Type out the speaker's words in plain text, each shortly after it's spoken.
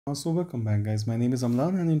So welcome back guys, my name is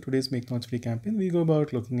Amlan and in today's Make Notes Free campaign we go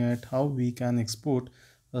about looking at how we can export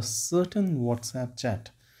a certain WhatsApp chat.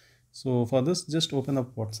 So for this, just open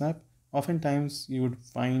up WhatsApp. Oftentimes you would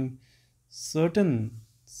find certain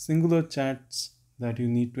singular chats that you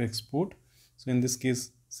need to export. So in this case,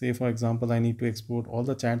 say for example, I need to export all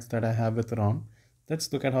the chats that I have with Ram.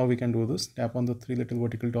 Let's look at how we can do this. Tap on the three little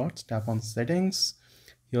vertical dots, tap on settings.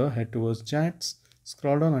 Here head towards chats,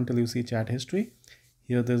 scroll down until you see chat history.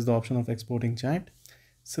 Here there's the option of exporting chat.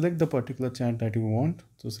 Select the particular chat that you want.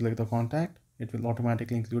 So select the contact. It will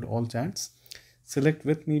automatically include all chats. Select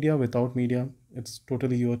with media, without media. It's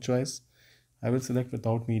totally your choice. I will select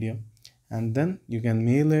without media. And then you can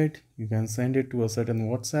mail it. You can send it to a certain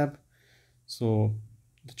WhatsApp. So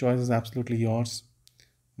the choice is absolutely yours.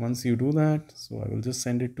 Once you do that, so I will just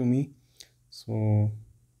send it to me. So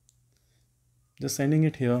just sending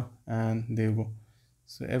it here and there you go.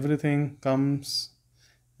 So everything comes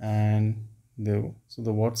and there you go. So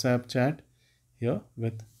the WhatsApp chat here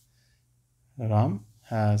with Ram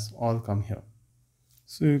has all come here.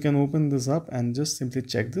 So you can open this up and just simply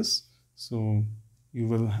check this. So you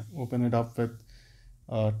will open it up with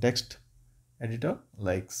a text editor,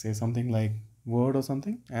 like say something like Word or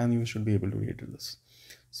something, and you should be able to read this.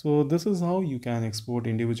 So this is how you can export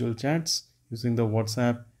individual chats using the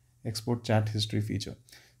WhatsApp export chat history feature.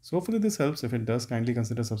 So hopefully this helps. If it does, kindly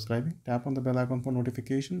consider subscribing. Tap on the bell icon for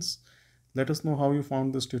notifications. Let us know how you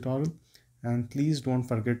found this tutorial, and please don't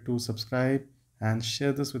forget to subscribe and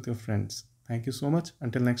share this with your friends. Thank you so much.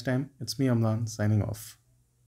 Until next time, it's me Amlan signing off.